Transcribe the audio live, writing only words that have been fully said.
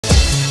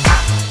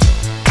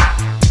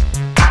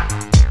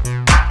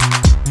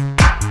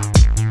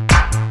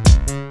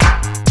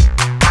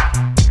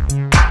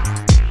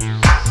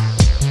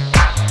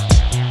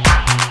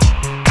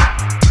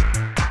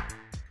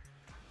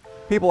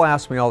People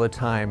ask me all the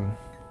time,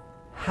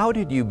 how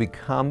did you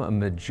become a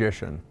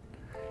magician?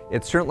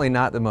 It's certainly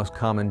not the most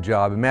common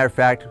job. As a matter of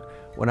fact,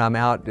 when I'm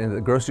out in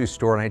the grocery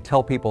store and I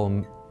tell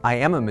people I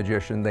am a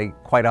magician, they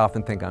quite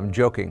often think I'm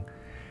joking.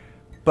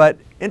 But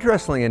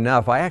interestingly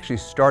enough, I actually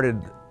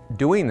started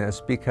doing this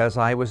because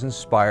I was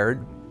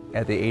inspired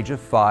at the age of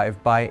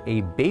 5 by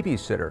a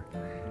babysitter.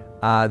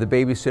 The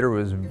babysitter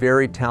was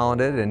very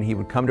talented, and he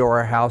would come to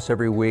our house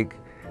every week,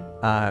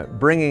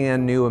 bringing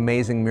in new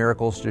amazing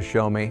miracles to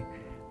show me.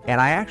 And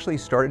I actually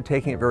started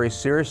taking it very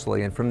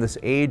seriously, and from this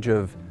age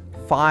of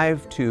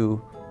 5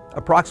 to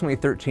approximately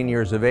 13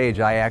 years of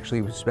age, I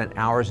actually spent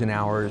hours and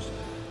hours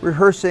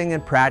rehearsing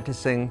and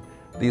practicing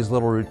these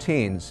little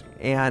routines.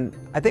 And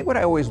I think what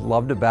I always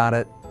loved about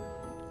it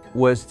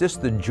was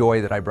just the joy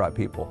that I brought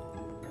people.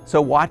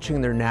 So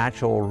watching their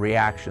natural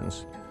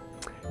reactions.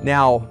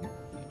 Now,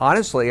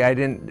 honestly, I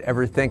didn't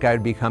ever think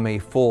I'd become a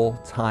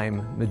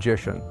full-time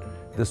magician.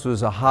 This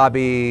was a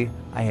hobby,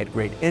 I had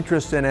great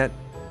interest in it.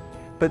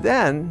 But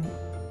then,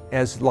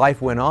 as life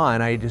went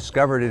on, I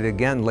discovered it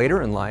again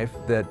later in life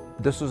that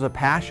this was a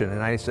passion.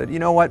 And I said, you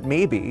know what,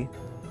 maybe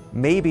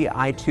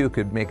I too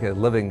could make a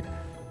living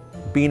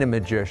being a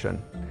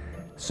magician.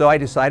 So I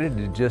decided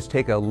to just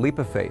take a leap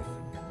of faith.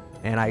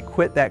 And I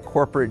quit that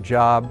corporate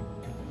job,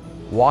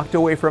 walked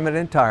away from it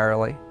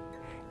entirely,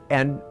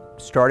 and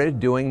started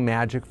doing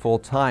magic full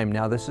time.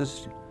 Now this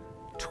is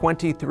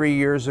 23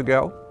 years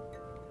ago,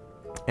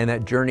 and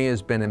that journey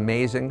has been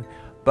amazing.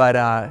 But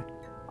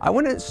I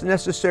wouldn't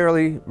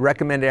necessarily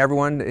recommend to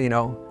everyone,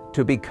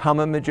 to become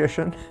a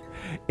magician.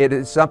 It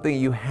is something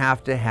you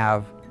have to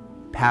have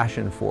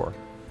passion for.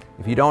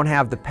 If you don't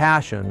have the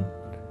passion,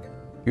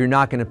 you're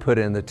not going to put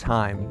in the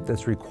time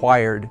that's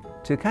required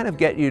to kind of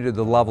get you to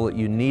the level that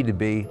you need to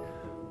be,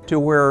 to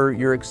where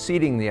you're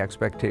exceeding the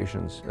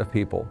expectations of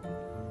people.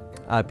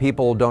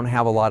 People don't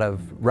have a lot of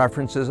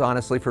references,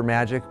 honestly, for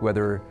magic,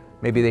 whether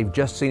maybe they've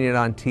just seen it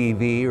on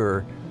TV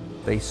or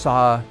they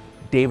saw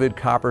David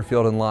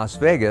Copperfield in Las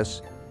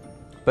Vegas.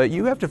 But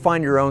you have to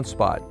find your own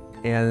spot,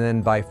 and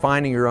then by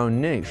finding your own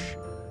niche,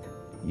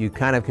 you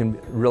kind of can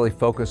really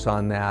focus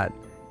on that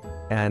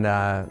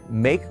and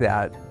make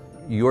that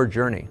your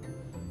journey.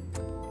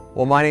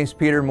 Well, my name's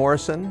Peter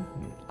Morrison.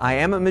 I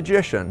am a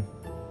magician,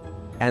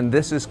 and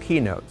this is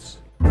Keynotes.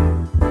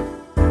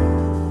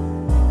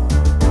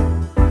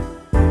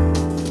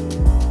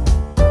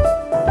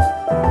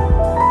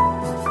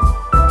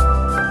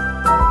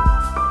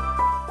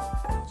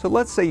 So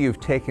let's say you've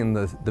taken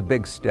the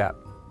big step,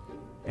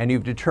 and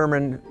you've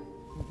determined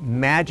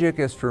magic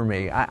is for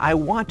me. I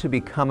want to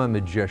become a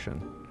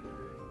magician.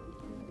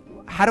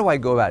 How do I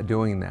go about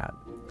doing that?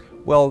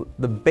 Well,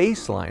 the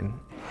baseline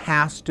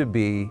has to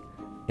be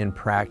in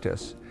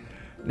practice.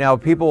 Now,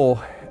 people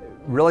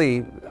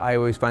really, I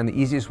always find the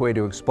easiest way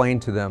to explain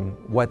to them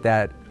what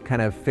that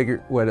kind of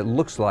what it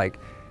looks like.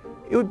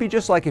 It would be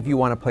just like if you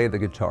want to play the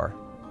guitar.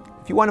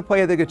 If you want to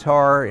play the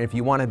guitar, if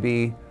you want to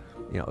be,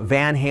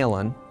 Van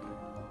Halen,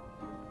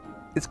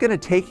 it's going to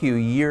take you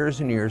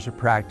years and years of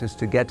practice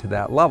to get to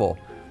that level.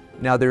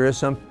 Now there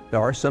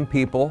are some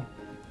people,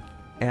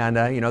 and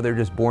they're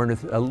just born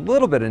with a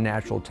little bit of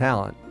natural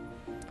talent,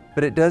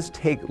 but it does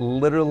take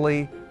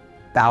literally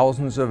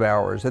thousands of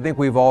hours. I think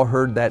we've all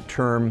heard that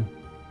term,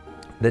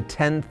 the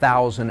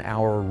 10,000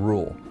 hour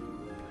rule.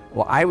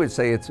 Well, I would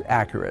say it's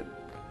accurate.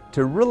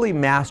 To really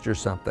master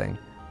something,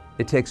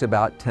 it takes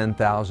about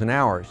 10,000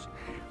 hours.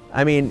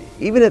 I mean,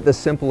 even at the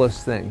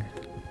simplest thing,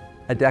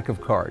 a deck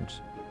of cards.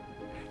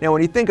 Now,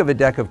 when you think of a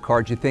deck of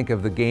cards, you think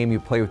of the game you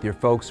play with your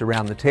folks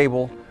around the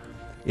table.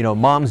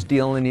 Mom's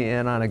dealing you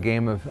in on a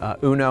game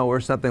of Uno or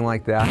something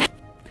like that.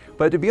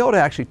 But to be able to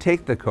actually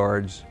take the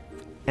cards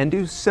and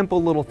do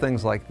simple little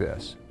things like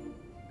this,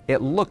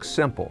 it looks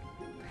simple.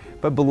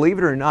 But believe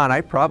it or not,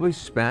 I probably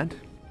spent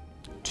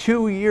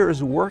 2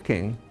 years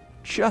working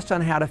just on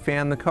how to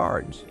fan the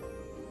cards.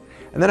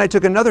 And then I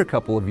took another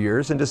couple of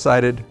years and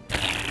decided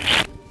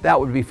that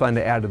would be fun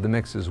to add to the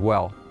mix as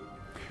well.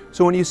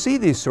 So when you see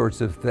these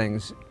sorts of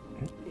things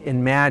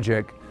in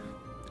magic,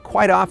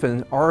 quite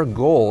often our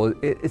goal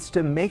is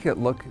to make it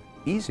look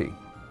easy.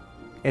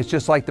 It's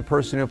just like the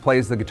person who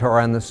plays the guitar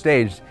on the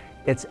stage.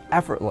 It's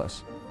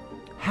effortless.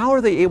 How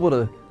are they able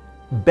to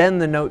bend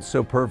the notes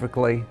so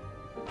perfectly?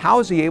 How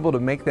is he able to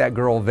make that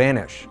girl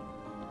vanish?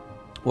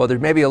 Well,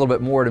 there's maybe a little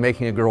bit more to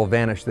making a girl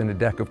vanish than a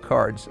deck of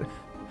cards.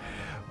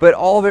 But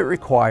all of it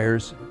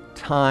requires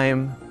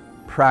time,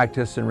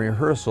 practice, and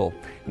rehearsal.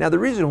 Now, the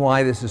reason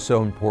why this is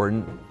so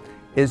important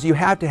is you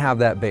have to have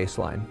that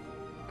baseline.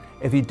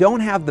 If you don't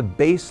have the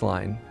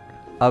baseline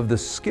of the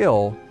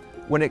skill,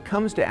 when it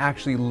comes to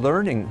actually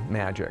learning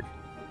magic,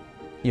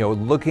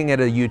 looking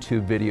at a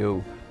YouTube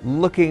video,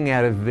 looking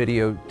at a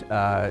video,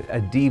 a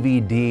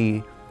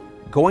DVD,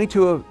 going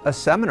to a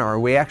seminar.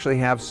 We actually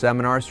have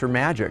seminars for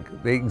magic.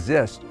 They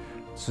exist.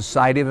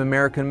 Society of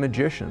American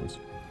Magicians,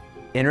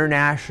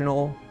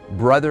 International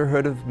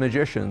Brotherhood of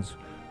Magicians,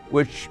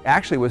 which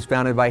actually was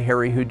founded by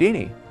Harry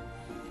Houdini.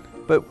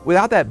 But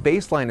without that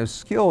baseline of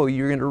skill,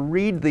 you're going to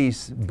read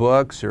these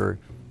books or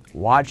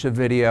watch a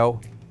video,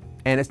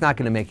 and it's not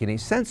going to make any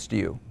sense to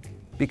you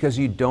because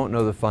you don't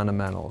know the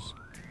fundamentals.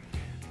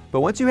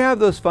 But once you have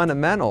those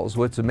fundamentals,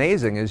 what's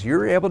amazing is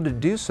you're able to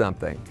do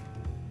something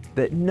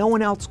that no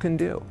one else can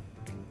do.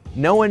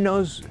 No one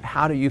knows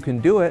how you can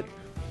do it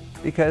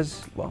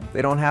because, well,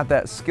 they don't have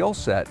that skill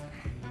set.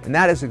 And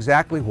that is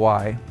exactly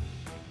why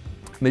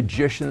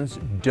magicians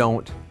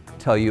don't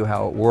tell you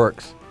how it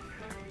works.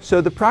 So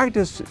the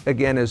practice,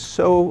 again, is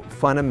so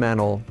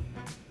fundamental,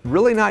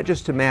 really not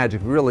just to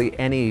magic, really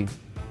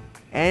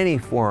any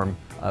form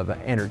of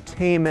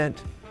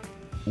entertainment,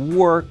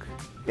 work,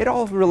 it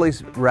all really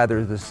is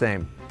rather the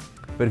same.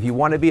 But if you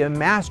want to be a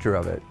master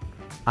of it,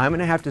 I'm going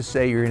to have to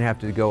say you're going to have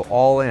to go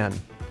all in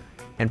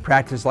and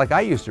practice like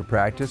I used to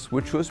practice,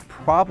 which was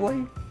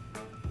probably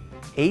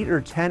 8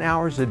 or 10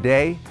 hours a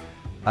day,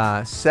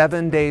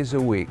 7 days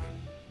a week.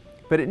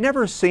 But it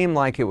never seemed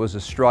like it was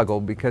a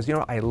struggle because, you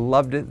know, I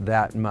loved it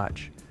that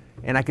much.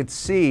 And I could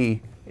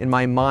see in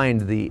my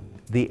mind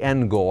the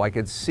end goal. I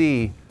could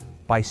see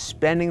by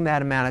spending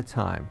that amount of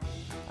time,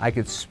 I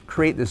could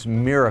create this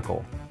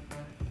miracle,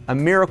 a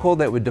miracle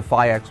that would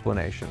defy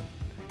explanation.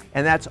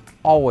 And that's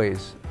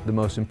always the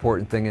most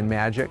important thing in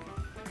magic,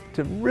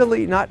 to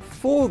really not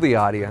fool the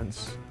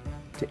audience,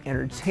 to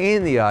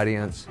entertain the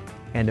audience,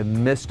 and to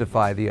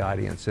mystify the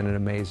audience in an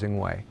amazing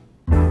way.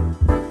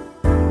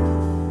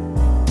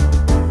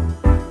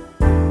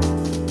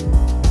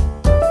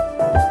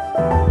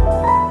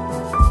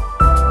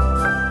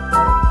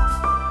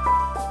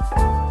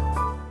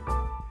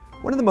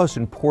 One of the most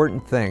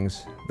important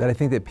things that I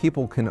think that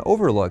people can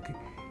overlook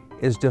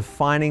is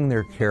defining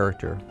their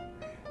character.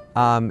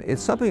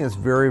 It's something that's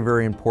very,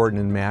 very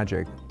important in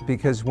magic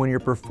because when you're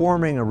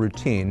performing a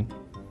routine,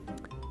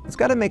 it's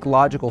got to make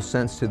logical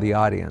sense to the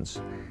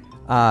audience.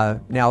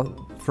 Now,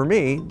 for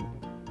me,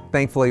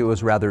 thankfully it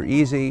was rather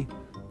easy.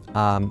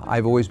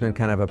 I've always been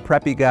kind of a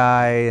preppy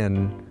guy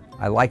and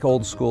I like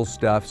old school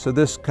stuff, so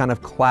this kind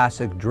of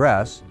classic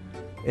dress,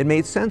 it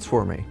made sense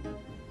for me.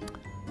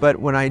 But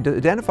when I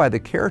identified the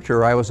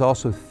character, I was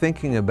also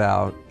thinking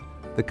about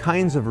the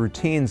kinds of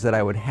routines that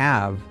I would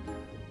have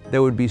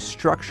that would be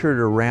structured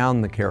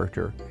around the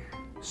character.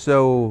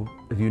 So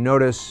if you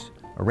notice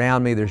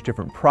around me there's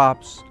different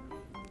props,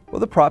 well,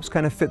 the props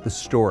kind of fit the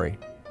story.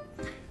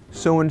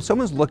 So when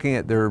someone's looking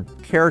at their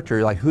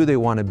character, like who they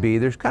want to be,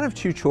 there's kind of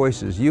two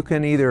choices. You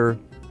can either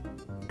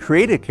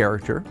create a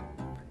character,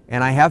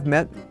 and I have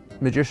met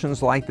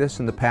magicians like this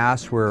in the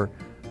past where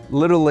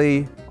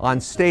literally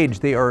on stage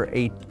they are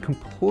a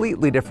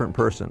completely different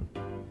person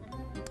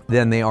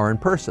than they are in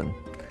person.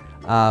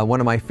 One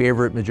of my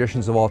favorite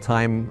magicians of all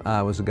time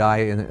was a guy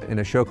in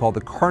a show called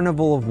The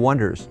Carnival of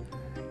Wonders.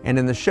 And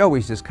in the show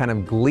he's this kind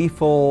of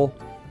gleeful,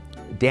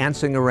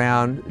 dancing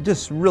around,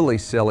 just really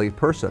silly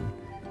person.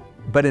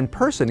 But in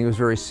person he was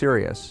very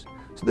serious.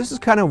 So this is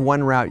kind of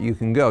one route you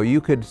can go. You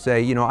could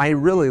say, you know, I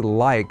really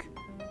like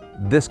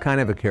this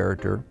kind of a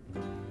character,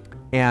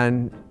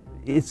 and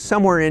it's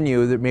somewhere in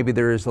you that maybe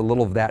there is a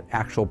little of that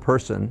actual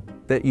person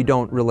that you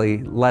don't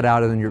really let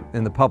out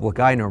in the public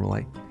eye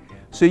normally.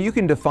 So you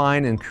can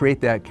define and create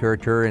that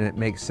character and it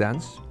makes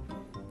sense,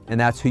 and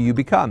that's who you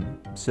become.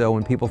 So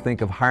when people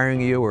think of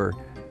hiring you, or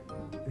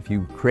if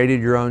you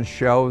created your own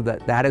show,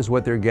 that is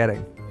what they're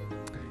getting.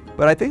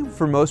 But I think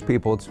for most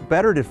people it's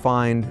better to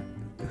find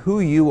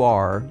who you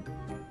are,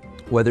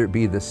 whether it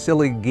be the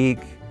silly geek,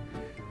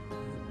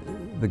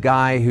 the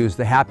guy who's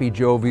the happy,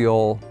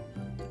 jovial,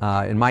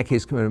 in my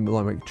case, kind of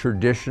like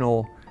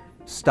traditional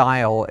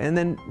style, and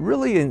then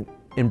really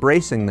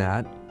embracing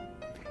that,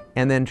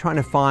 and then trying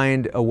to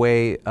find a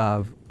way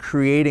of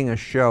creating a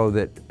show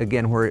that,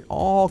 again, where it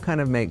all kind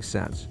of makes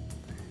sense.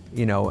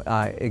 You know,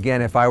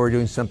 again, if I were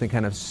doing something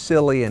kind of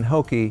silly and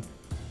hokey, it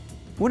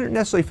wouldn't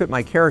necessarily fit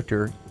my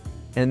character,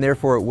 and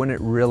therefore it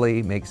wouldn't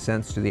really make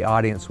sense to the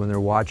audience when they're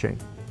watching.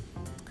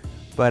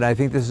 But I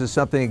think this is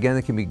something, again,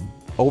 that can be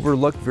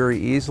overlooked very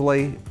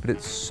easily, but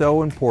it's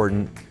so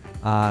important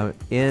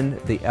in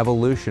the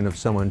evolution of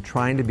someone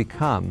trying to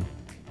become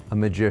a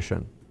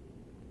magician.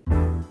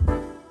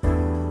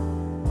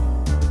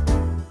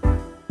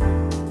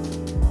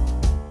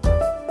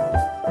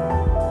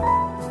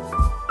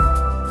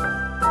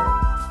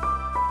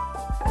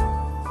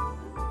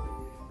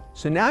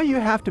 So now you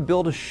have to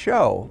build a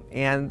show,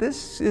 and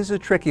this is a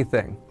tricky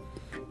thing.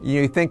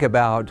 You think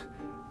about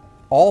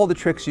all the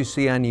tricks you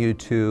see on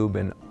YouTube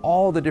and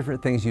all the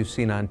different things you've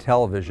seen on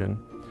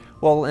television.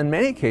 Well, in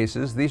many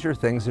cases, these are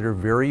things that are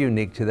very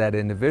unique to that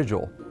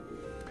individual.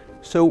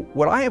 So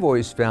what I have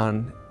always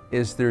found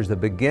is there's a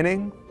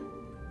beginning,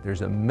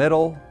 there's a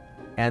middle,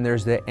 and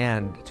there's the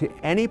end to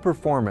any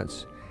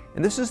performance.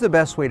 And this is the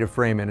best way to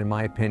frame it, in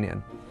my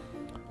opinion.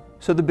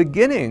 So the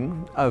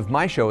beginning of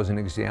my show, as an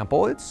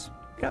example, it's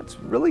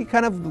really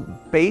kind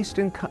of based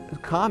in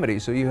comedy.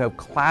 So you have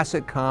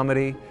classic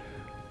comedy,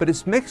 but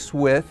it's mixed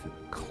with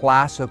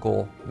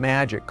classical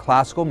magic.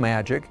 Classical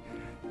magic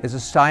is a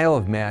style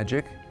of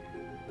magic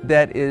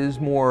that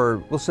is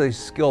more, let's say,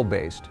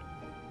 skill-based.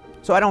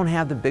 So I don't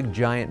have the big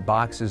giant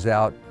boxes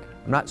out.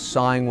 I'm not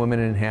sawing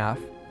women in half,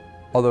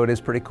 although it is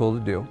pretty cool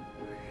to do.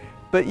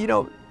 But you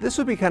know, this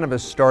would be kind of a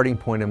starting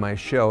point in my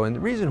show, and the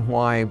reason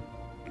why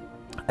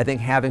I think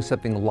having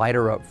something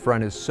lighter up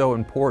front is so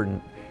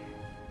important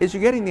is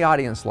you're getting the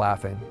audience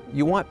laughing.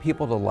 You want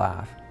people to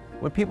laugh.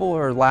 When people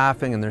are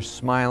laughing and they're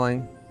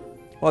smiling,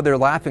 well, they're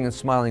laughing and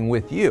smiling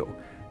with you.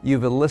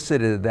 You've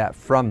elicited that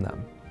from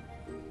them.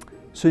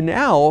 So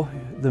now,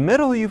 the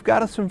middle, you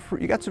got some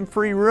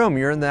free room.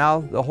 You're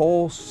now the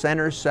whole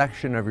center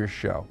section of your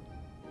show.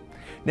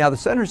 Now, the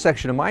center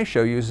section of my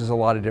show uses a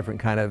lot of different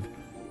kind of,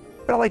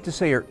 what I like to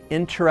say are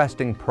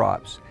interesting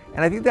props.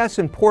 And I think that's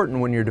important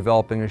when you're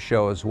developing a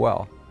show as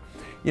well.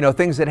 You know,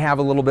 things that have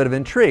a little bit of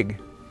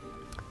intrigue.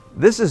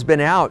 This has been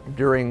out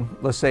during,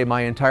 let's say,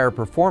 my entire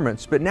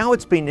performance, but now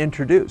it's being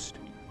introduced.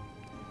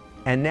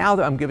 And now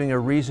that I'm giving a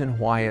reason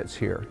why it's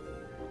here.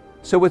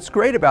 So what's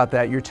great about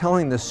that, you're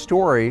telling the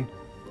story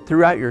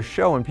throughout your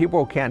show, and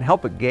people can't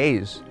help but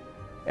gaze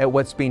at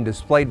what's being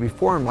displayed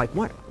before them, like,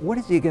 what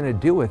is he going to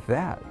do with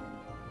that?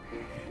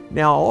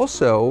 Now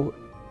also,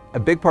 a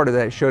big part of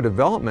that show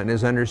development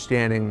is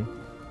understanding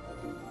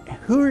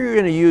who you're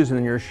going to use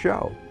in your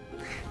show.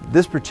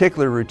 This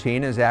particular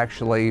routine is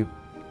actually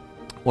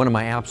one of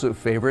my absolute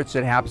favorites.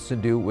 It happens to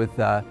do with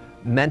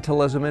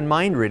mentalism and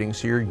mind reading,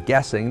 so you're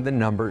guessing the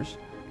numbers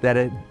that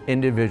an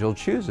individual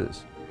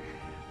chooses.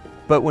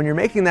 But when you're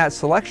making that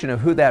selection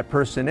of who that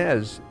person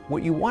is,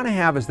 what you want to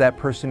have is that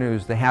person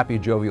who's the happy,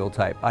 jovial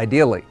type,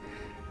 ideally.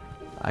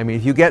 I mean,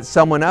 if you get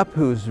someone up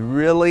who's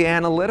really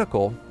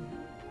analytical,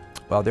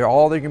 well,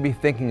 all they're going to be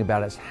thinking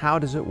about is, how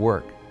does it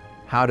work?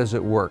 How does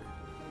it work?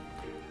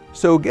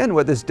 So again,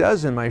 what this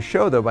does in my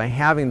show, though, by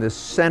having this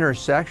center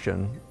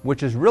section,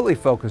 which is really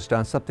focused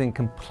on something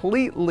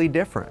completely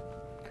different,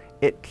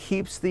 it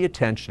keeps the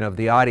attention of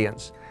the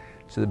audience.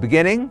 So the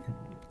beginning,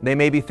 they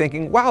may be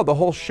thinking, wow, the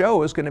whole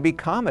show is going to be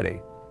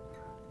comedy.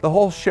 The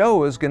whole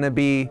show is going to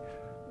be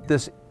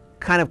this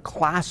kind of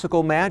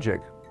classical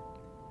magic.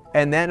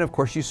 And then, of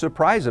course, you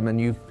surprise them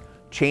and you've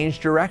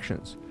changed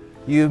directions.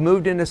 You've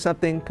moved into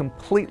something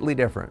completely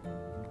different.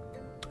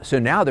 So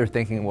now they're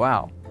thinking,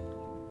 wow,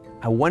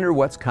 I wonder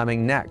what's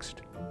coming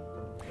next.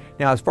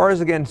 Now, as far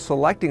as, again,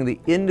 selecting the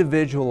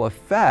individual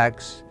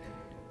effects,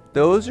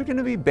 those are going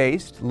to be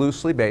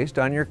loosely based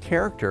on your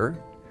character,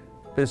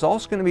 but it's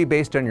also going to be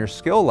based on your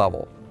skill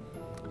level.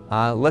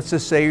 Let's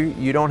just say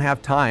you don't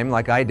have time,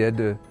 like I did,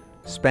 to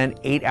spend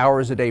 8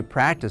 hours a day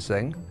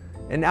practicing,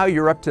 and now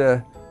you're up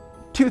to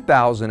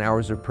 2,000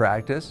 hours of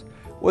practice.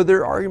 Well,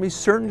 there are going to be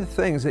certain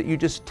things that you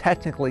just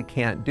technically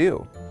can't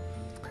do.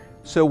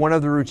 So one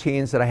of the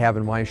routines that I have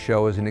in my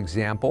show is an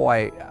example.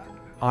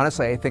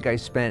 Honestly, I think I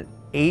spent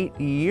 8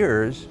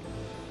 years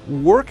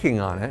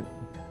working on it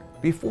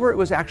before it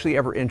was actually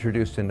ever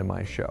introduced into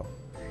my show.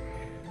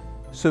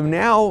 So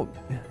now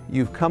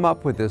you've come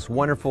up with this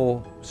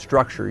wonderful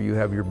structure. You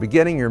have your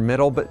beginning, your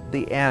middle, but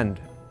the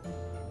end.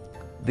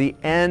 The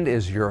end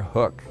is your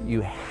hook. You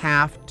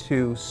have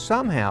to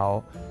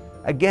somehow,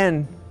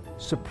 again,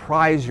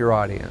 surprise your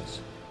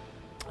audience.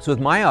 So with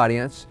my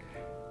audience,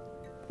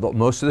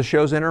 most of the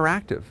show's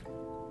interactive.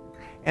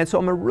 And so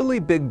I'm a really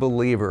big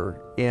believer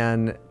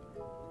in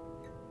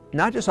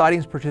not just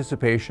audience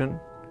participation,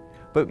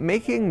 but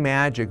making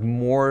magic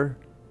more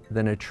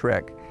than a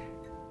trick.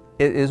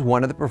 It is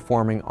one of the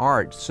performing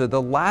arts. So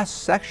the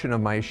last section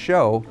of my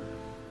show,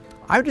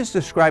 I would just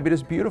describe it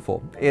as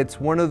beautiful. It's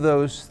one of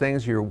those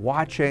things you're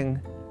watching,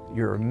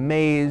 you're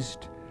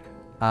amazed,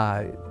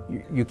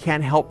 you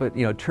can't help but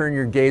turn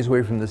your gaze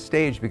away from the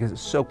stage because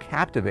it's so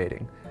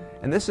captivating.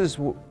 And this is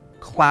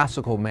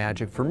classical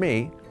magic for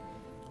me,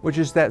 which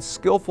is that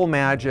skillful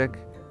magic,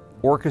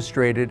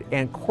 orchestrated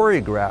and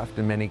choreographed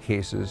in many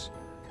cases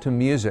to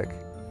music.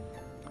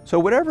 So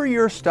whatever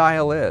your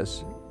style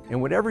is,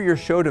 and whatever your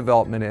show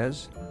development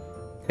is,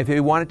 if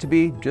you want it to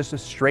be just a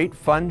straight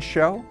fun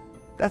show,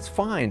 that's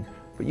fine.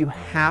 But you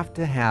have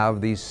to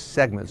have these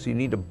segments. You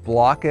need to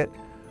block it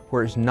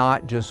where it's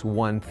not just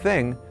one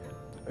thing.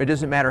 It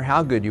doesn't matter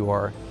how good you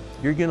are,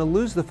 you're going to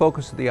lose the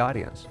focus of the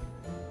audience.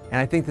 And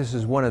I think this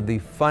is one of the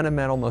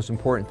fundamental, most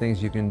important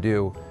things you can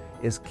do,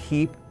 is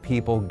keep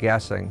people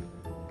guessing.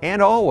 And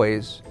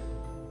always,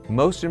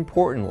 most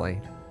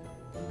importantly,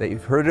 that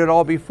you've heard it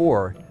all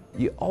before,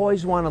 you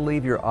always want to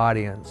leave your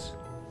audience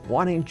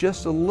wanting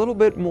just a little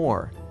bit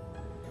more,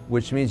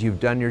 which means you've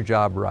done your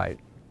job right.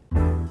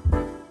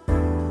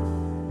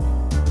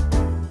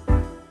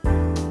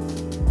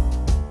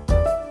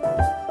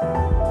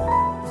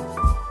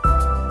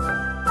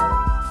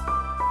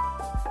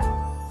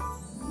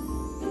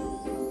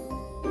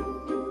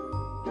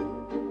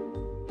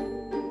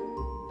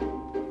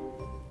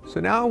 So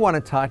now I want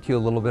to talk to you a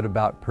little bit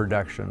about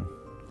production,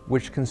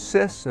 which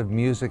consists of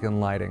music and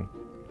lighting.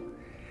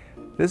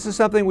 This is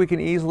something we can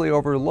easily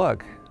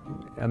overlook.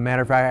 As a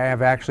matter of fact, I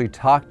have actually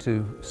talked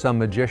to some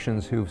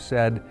magicians who've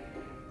said,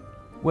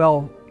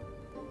 well,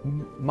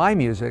 my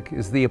music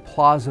is the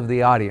applause of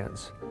the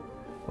audience.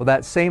 Well,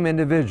 that same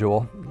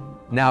individual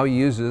now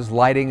uses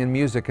lighting and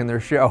music in their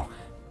show.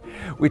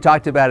 We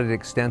talked about it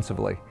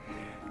extensively.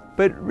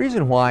 But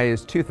reason why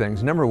is two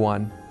things. Number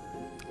one,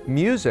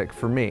 music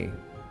for me,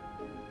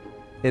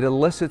 it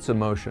elicits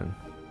emotion.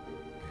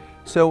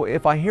 So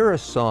if I hear a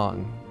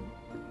song,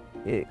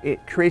 it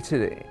creates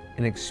an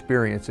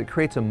experience, it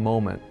creates a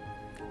moment,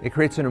 it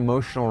creates an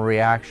emotional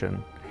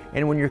reaction.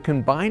 And when you're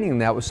combining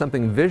that with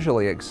something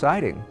visually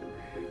exciting,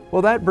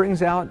 well, that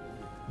brings out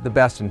the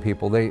best in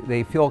people.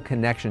 They feel a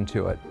connection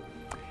to it.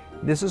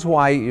 This is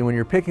why when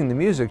you're picking the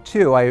music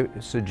too, I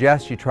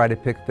suggest you try to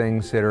pick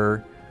things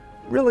that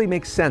really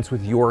make sense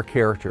with your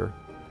character.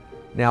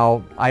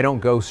 Now, I don't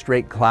go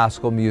straight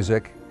classical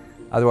music,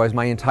 otherwise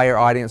my entire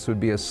audience would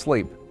be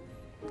asleep.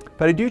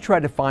 But I do try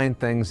to find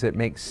things that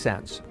make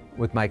sense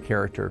with my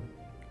character.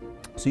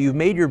 So you've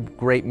made your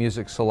great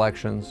music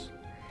selections.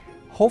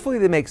 Hopefully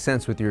they make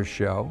sense with your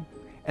show.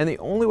 And the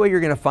only way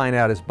you're going to find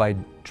out is by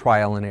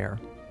trial and error.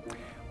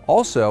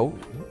 Also,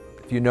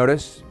 if you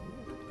notice,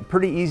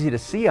 pretty easy to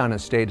see on a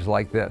stage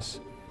like this.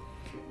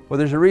 Well,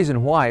 there's a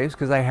reason why. It's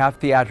because I have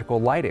theatrical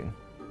lighting.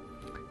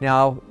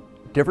 Now,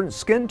 different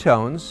skin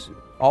tones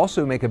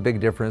also make a big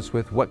difference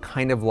with what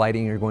kind of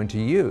lighting you're going to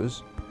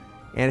use.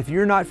 And if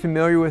you're not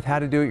familiar with how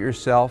to do it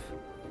yourself,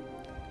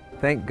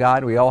 thank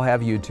God we all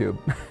have YouTube.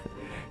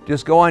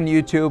 Just go on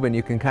YouTube and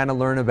you can kind of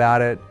learn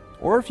about it.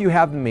 Or if you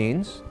have the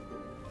means,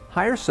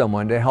 hire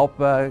someone to help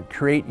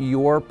create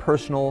your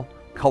personal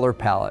color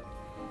palette,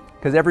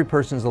 because every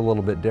person's a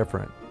little bit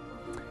different.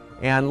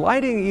 And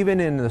lighting, even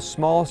in the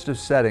smallest of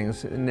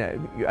settings, and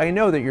I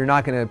know that you're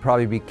not going to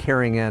probably be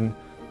carrying in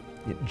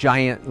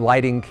giant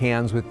lighting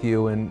cans with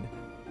you and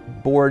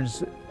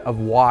boards of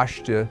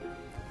wash to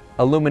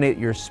illuminate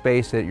your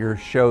space at your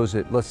shows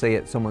at, let's say,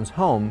 at someone's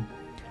home,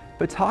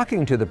 but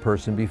talking to the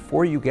person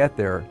before you get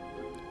there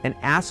and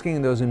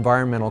asking those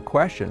environmental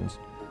questions.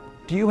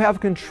 Do you have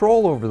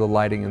control over the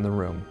lighting in the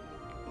room?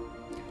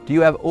 Do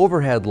you have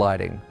overhead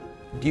lighting?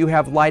 Do you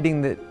have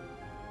lighting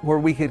where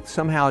we could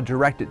somehow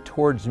direct it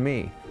towards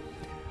me?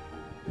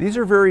 These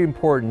are very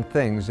important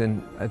things,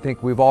 and I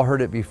think we've all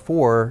heard it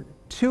before.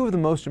 Two of the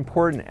most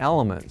important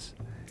elements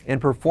in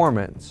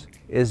performance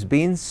is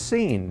being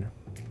seen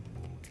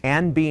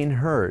and being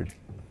heard.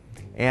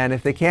 And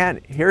if they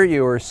can't hear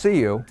you or see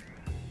you,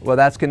 well,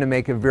 that's going to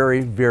make a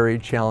very, very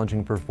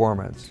challenging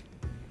performance.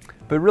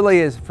 But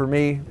really, for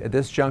me, at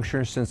this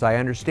juncture, since I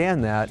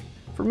understand that,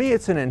 for me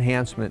it's an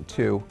enhancement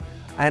too.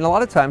 And a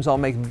lot of times I'll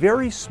make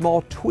very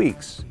small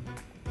tweaks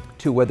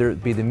to whether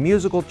it be the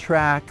musical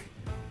track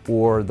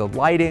or the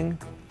lighting.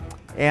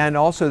 And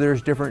also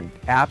there's different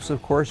apps,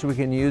 of course, we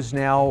can use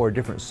now, or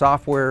different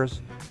softwares,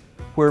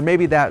 where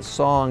maybe that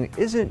song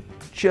isn't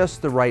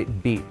just the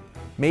right beat.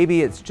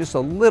 Maybe it's just a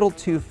little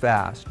too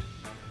fast.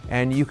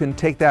 And you can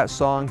take that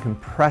song,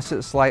 compress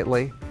it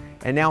slightly,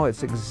 and now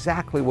it's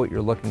exactly what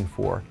you're looking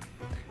for.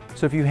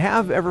 So if you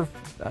have ever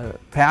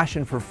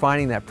passion for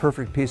finding that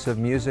perfect piece of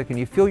music and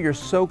you feel you're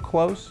so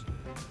close,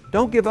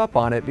 don't give up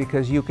on it,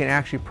 because you can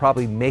actually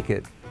probably make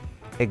it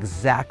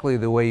exactly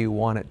the way you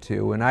want it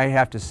to. And I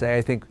have to say,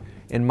 I think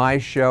in my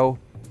show,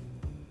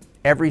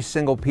 every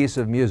single piece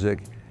of music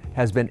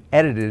has been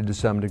edited to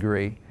some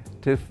degree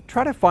to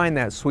try to find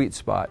that sweet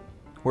spot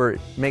where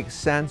it makes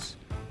sense,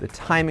 the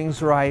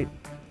timing's right,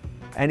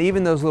 and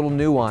even those little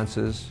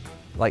nuances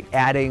like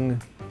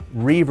adding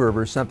reverb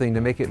or something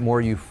to make it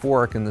more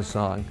euphoric in the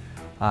song,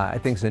 I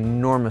think is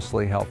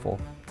enormously helpful.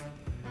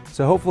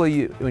 So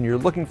hopefully when you're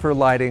looking for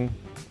lighting,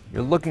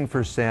 you're looking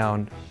for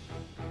sound,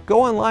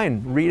 go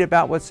online, read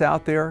about what's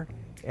out there,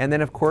 and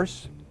then of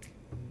course,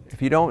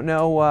 if you don't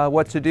know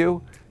what to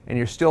do and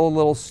you're still a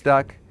little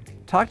stuck,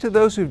 talk to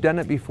those who've done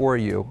it before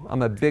you.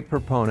 I'm a big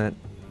proponent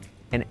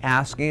in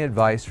asking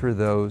advice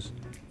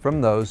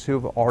from those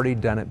who've already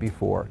done it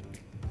before.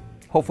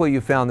 Hopefully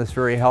you found this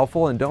very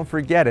helpful, and don't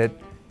forget it,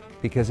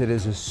 because it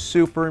is a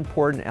super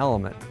important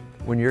element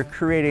when you're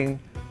creating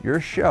your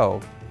show,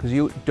 because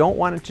you don't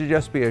want it to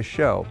just be a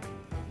show,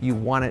 you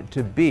want it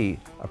to be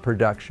a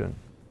production.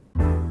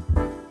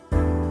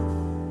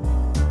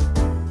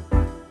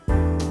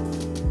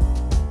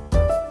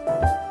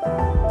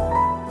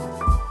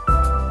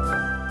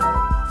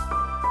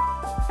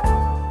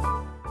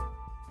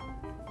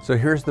 So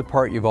here's the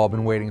part you've all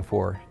been waiting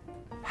for.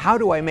 How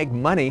do I make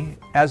money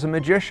as a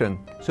magician?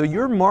 So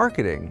your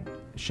marketing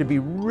should be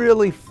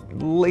really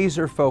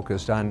laser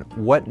focused on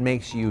what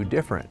makes you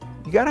different.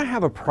 You gotta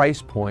have a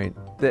price point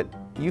that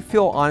you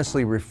feel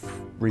honestly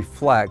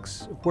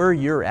reflects where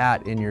you're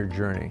at in your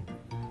journey.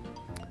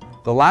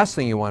 The last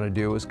thing you want to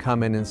do is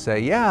come in and say,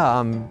 yeah,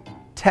 I'm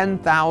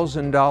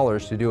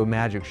 $10,000 to do a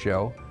magic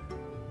show,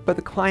 but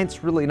the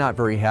client's really not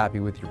very happy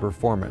with your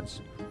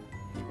performance.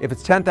 If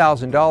it's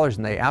 $10,000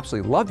 and they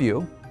absolutely love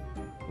you,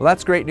 well,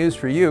 that's great news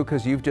for you,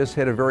 because you've just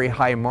hit a very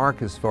high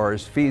mark as far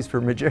as fees for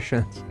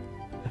magicians.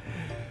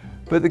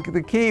 But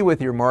the key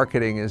with your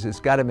marketing is it's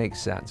got to make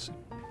sense.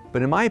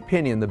 But in my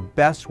opinion, the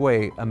best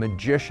way a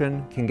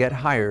magician can get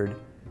hired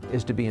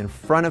is to be in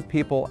front of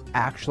people,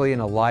 actually in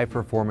a live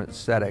performance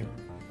setting.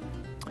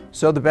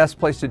 So the best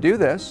place to do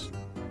this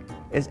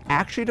is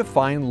actually to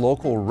find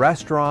local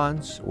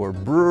restaurants or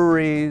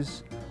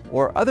breweries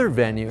or other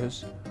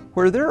venues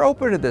where they're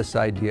open to this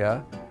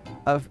idea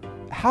of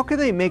how can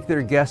they make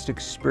their guest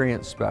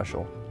experience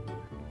special.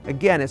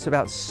 Again, it's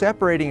about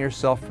separating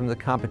yourself from the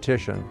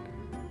competition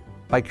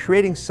by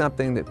creating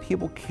something that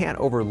people can't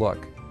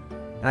overlook.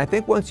 And I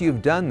think once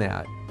you've done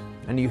that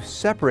and you've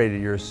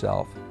separated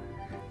yourself,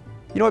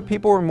 you know what,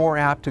 people are more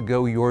apt to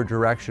go your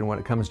direction when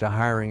it comes to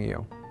hiring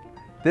you.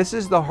 This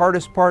is the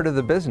hardest part of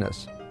the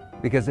business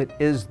because it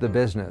is the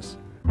business.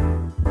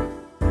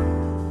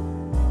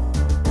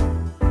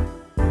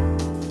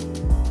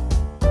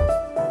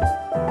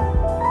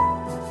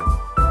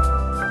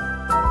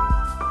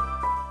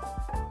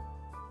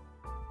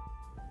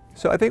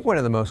 So I think one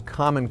of the most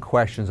common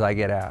questions I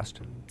get asked,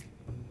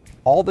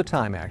 all the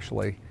time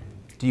actually,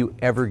 do you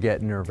ever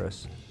get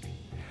nervous?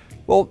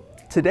 Well,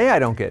 today I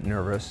don't get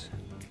nervous,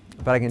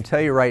 but I can tell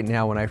you right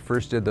now, when I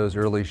first did those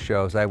early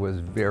shows, I was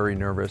very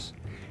nervous.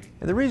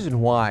 And the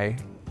reason why,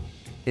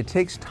 it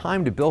takes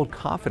time to build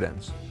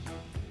confidence.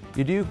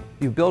 You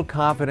build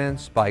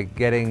confidence by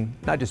getting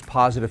not just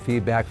positive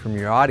feedback from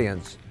your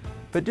audience,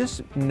 but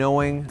just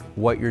knowing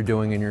what you're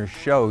doing in your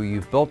show.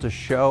 You've built a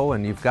show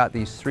and you've got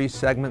these 3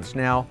 segments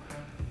now.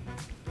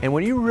 And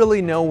when you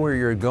really know where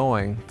you're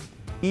going,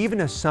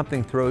 even if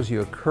something throws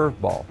you a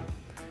curveball,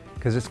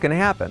 because it's going to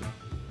happen.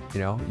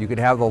 You know, you could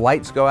have the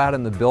lights go out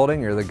in the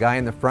building or the guy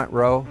in the front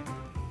row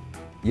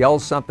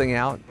yells something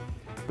out,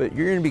 but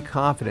you're going to be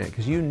confident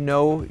because you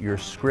know your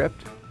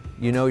script,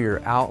 you know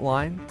your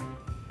outline,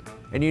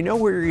 and you know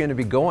where you're going to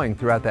be going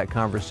throughout that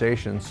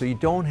conversation, so you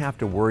don't have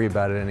to worry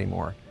about it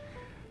anymore.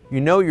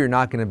 You know you're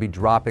not going to be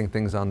dropping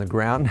things on the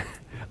ground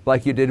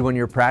like you did when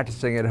you're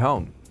practicing at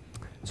home.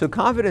 So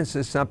confidence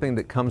is something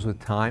that comes with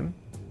time,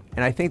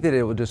 and I think that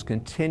it will just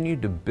continue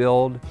to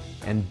build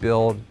and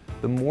build.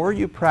 The more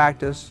you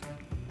practice,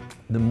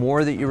 the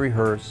more that you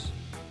rehearse,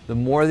 the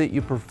more that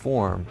you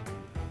perform,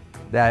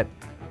 that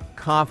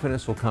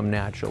confidence will come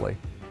naturally.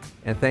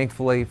 And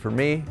thankfully for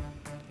me,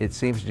 it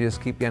seems to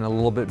just keep getting a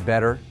little bit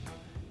better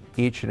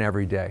each and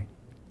every day.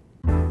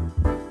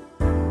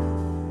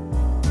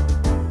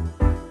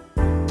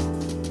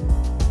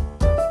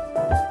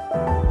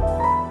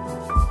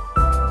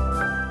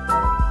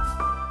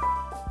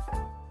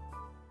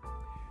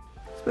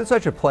 It's been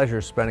such a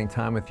pleasure spending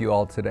time with you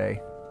all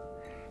today.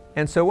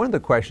 And so one of the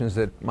questions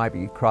that might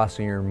be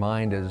crossing your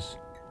mind is,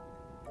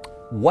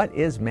 what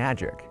is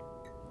magic?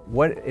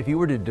 If you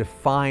were to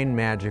define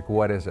magic,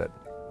 what is it?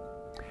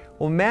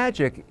 Well,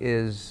 magic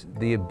is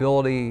the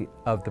ability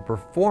of the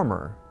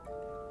performer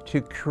to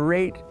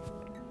create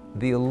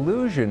the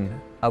illusion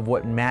of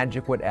what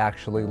magic would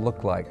actually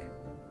look like.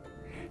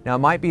 Now, it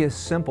might be as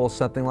simple as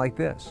something like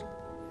this.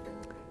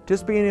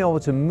 Just being able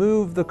to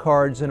move the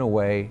cards in a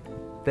way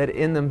that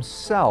in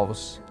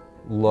themselves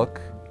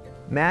look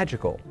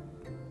magical.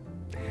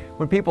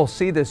 When people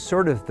see this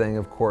sort of thing,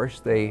 of course,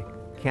 they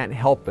can't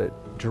help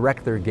but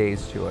direct their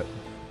gaze to it.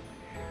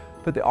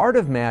 But the art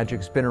of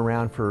magic's been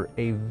around for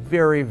a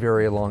very,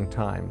 very long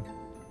time.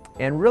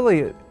 And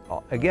really,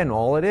 again,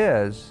 all it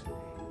is,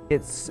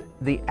 it's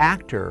the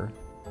actor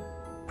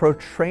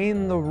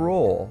portraying the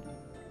role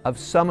of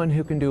someone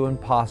who can do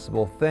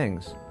impossible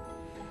things.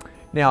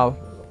 Now,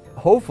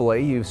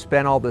 hopefully you've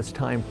spent all this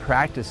time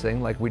practicing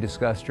like we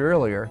discussed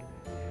earlier,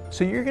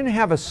 so you're going to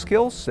have a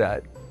skill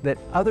set that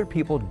other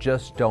people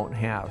just don't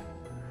have.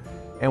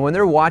 And when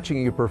they're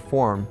watching you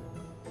perform,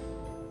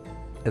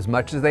 as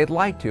much as they'd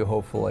like to,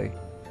 hopefully,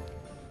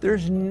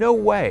 there's no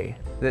way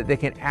that they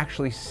can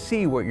actually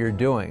see what you're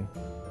doing.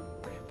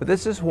 But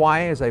this is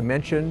why, as I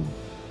mentioned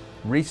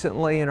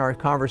recently in our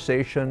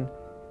conversation,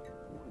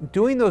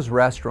 doing those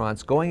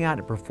restaurants, going out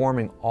and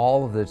performing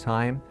all of the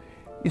time,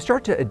 you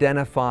start to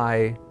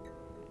identify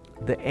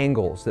the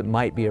angles that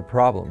might be a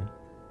problem.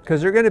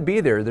 Because they're going to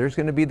be there. There's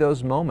going to be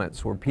those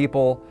moments where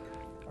people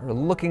are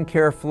looking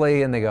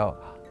carefully and they go,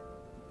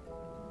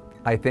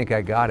 I think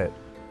I got it.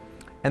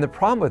 And the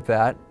problem with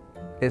that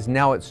is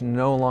now it's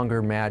no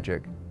longer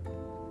magic.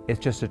 It's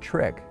just a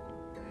trick.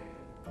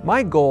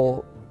 My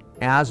goal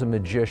as a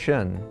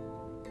magician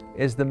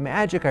is the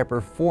magic I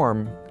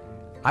perform,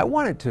 I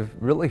want it to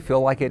really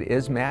feel like it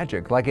is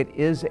magic, like it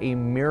is a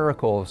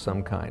miracle of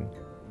some kind.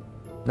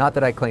 Not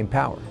that I claim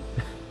power,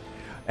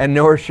 and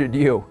nor should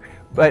you,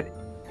 but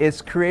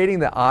it's creating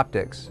the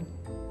optics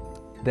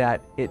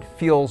that it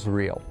feels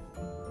real.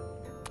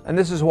 And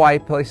this is why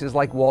places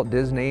like Walt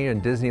Disney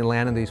and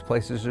Disneyland and these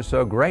places are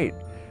so great,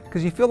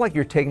 because you feel like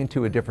you're taken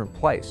to a different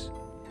place.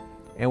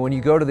 And when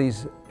you go to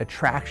these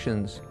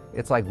attractions,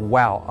 it's like,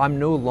 wow, I'm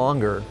no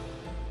longer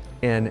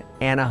in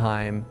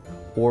Anaheim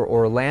or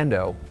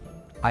Orlando.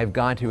 I've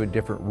gone to a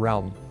different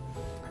realm.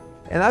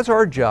 And that's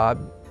our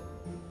job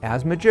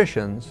as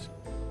magicians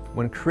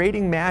when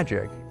creating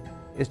magic,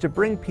 is to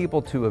bring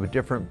people to a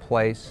different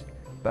place.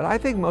 But I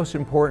think most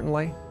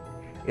importantly,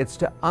 it's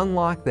to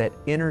unlock that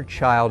inner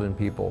child in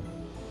people.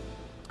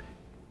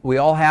 We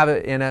all have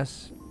it in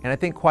us, and I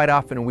think quite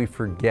often we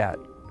forget.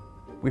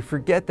 We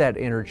forget that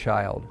inner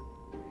child.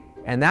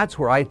 And that's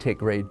where I take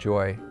great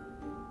joy,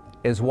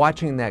 is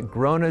watching that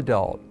grown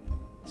adult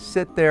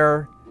sit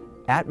there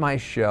at my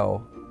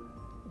show,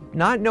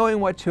 not knowing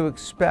what to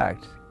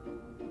expect,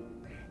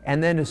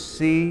 and then to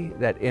see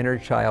that inner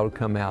child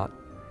come out.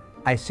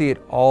 I see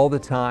it all the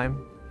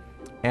time,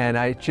 and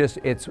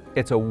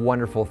it's a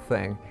wonderful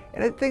thing.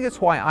 And I think it's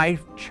why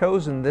I've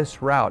chosen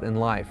this route in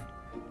life,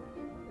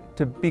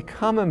 to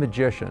become a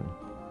magician.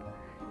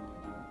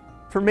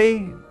 For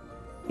me,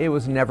 it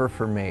was never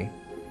for me.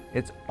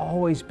 It's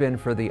always been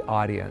for the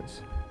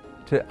audience,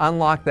 to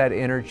unlock that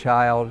inner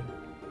child,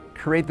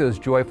 create those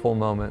joyful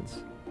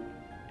moments,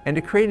 and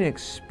to create an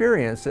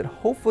experience that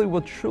hopefully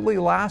will truly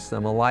last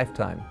them a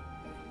lifetime.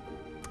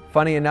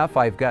 Funny enough,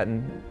 I've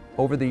gotten,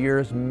 over the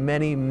years,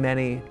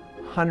 many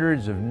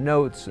hundreds of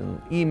notes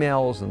and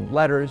emails and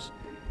letters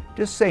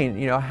just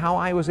saying, how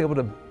I was able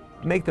to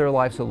make their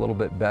lives a little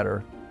bit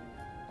better.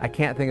 I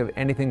can't think of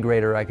anything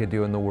greater I could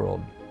do in the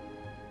world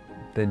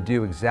than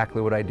do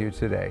exactly what I do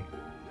today,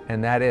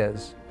 and that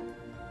is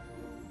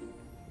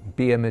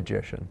be a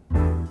magician.